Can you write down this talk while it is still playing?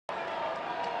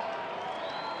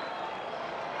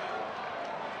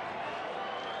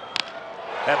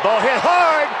That ball hit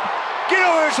hard. Get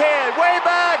over his head. Way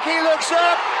back. He looks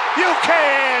up. You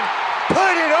can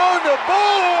put it on the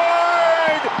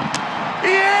board.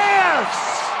 Yes.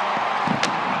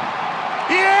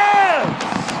 Yes.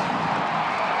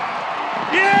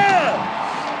 Yes.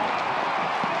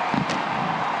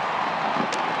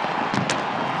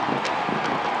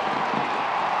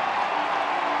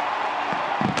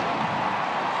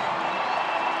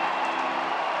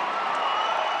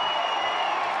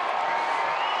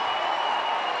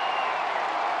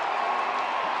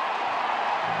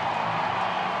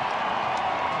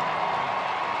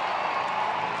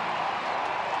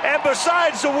 And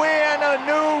besides the win, a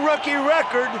new rookie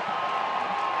record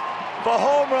for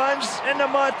home runs in the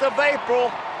month of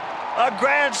April. A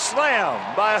grand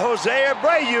slam by Jose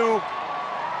Abreu.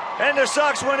 And the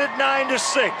Sox win it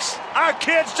 9-6. Our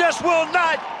kids just will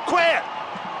not quit.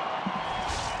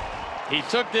 He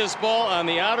took this ball on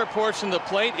the outer portion of the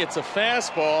plate. It's a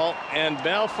fastball, and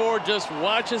Balfour just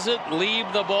watches it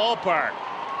leave the ballpark.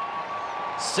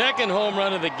 Second home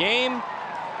run of the game,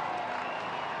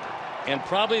 and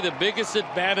probably the biggest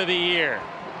at bat of the year.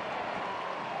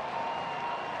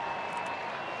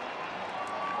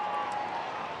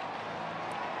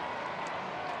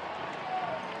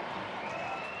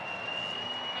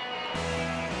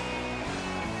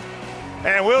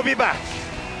 And we'll be back.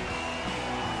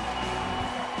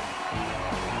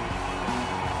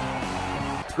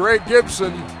 Greg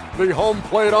Gibson, the home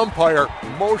plate umpire,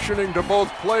 motioning to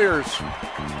both players.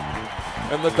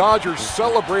 And the Dodgers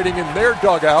celebrating in their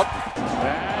dugout.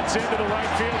 That's into the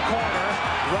right field corner.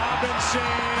 Robinson,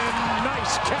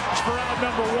 nice catch for out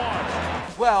number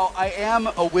one. Well, I am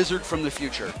a wizard from the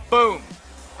future. Boom.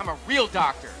 I'm a real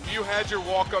doctor. If you had your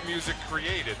walk-up music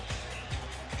created,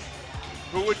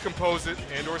 who would compose it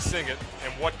and or sing it,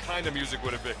 and what kind of music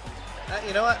would it be?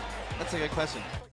 You know what? That's a good question.